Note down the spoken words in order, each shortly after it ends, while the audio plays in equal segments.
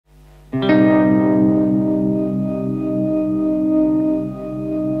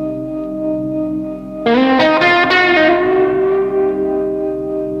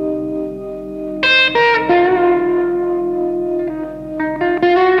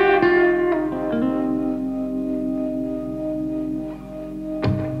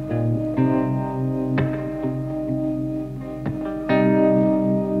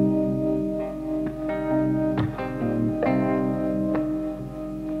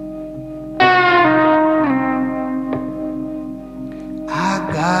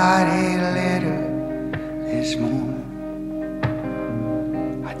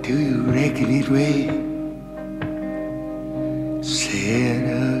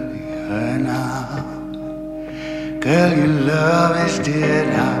her now. Girl, your love is dead.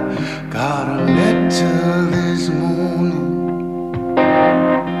 I got a letter this morning.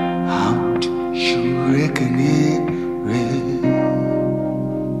 Out, you reckon it read?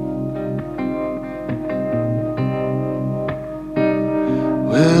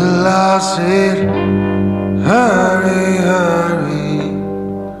 Well, I said, hurry, hurry.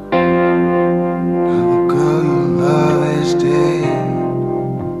 Girl, your love is dead.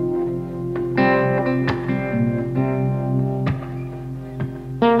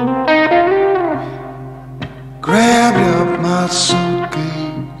 Grabbed up my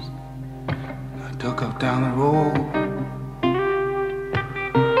suitcase, I took up down the road.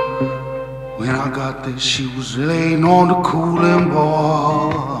 When I got there, she was laying on the cooling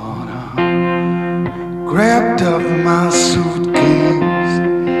board. I grabbed up my suitcase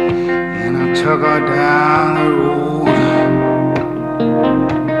and I took her down the road.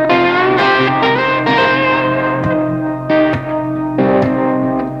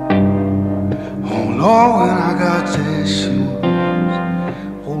 Oh Lord, when I got there, she was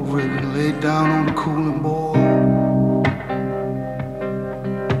already laid down on the cooling board.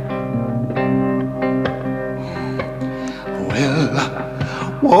 Well, I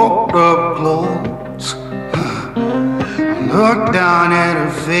walked up close, looked down at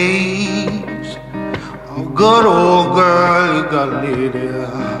her face. Oh, good old girl, you got to lay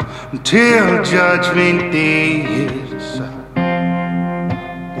there until Judgment Day. Yes, I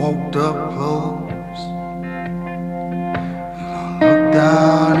walked up close, and I looked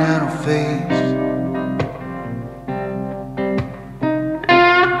down at her face.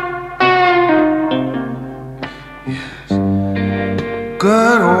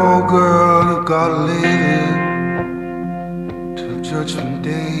 Good old girl, you gotta lay there till Judgment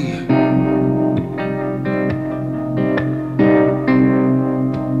Day.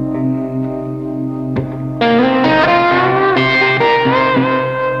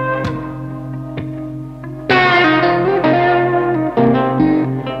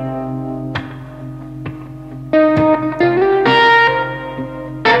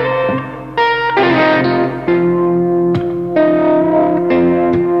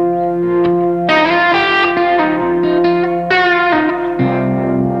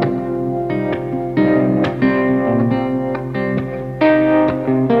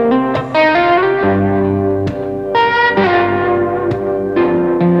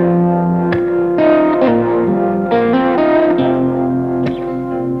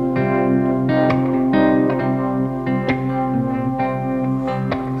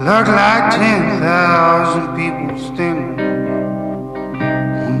 Looked like 10,000 people standing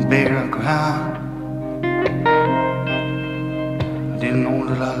on bare ground. I didn't know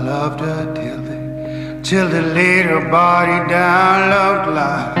that I loved her till they laid her body down. Looked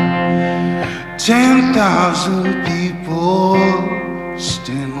like 10,000 people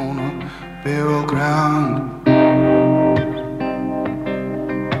standing on a bare ground.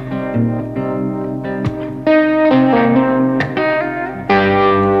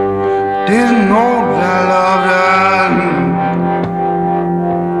 Didn't know that I loved her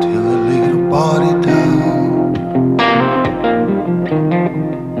till I laid her body down.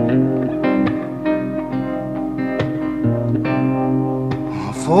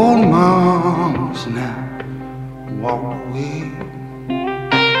 I folded my arms and I walked away.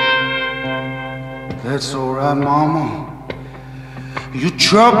 That's alright, mama. Your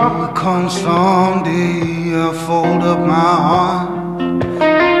trouble will come someday. I fold up my arms.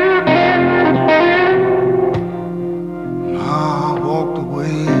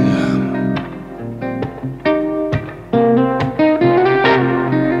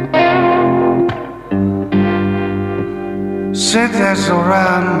 Said that's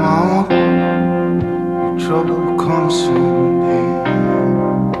alright, mama. Trouble will come someday.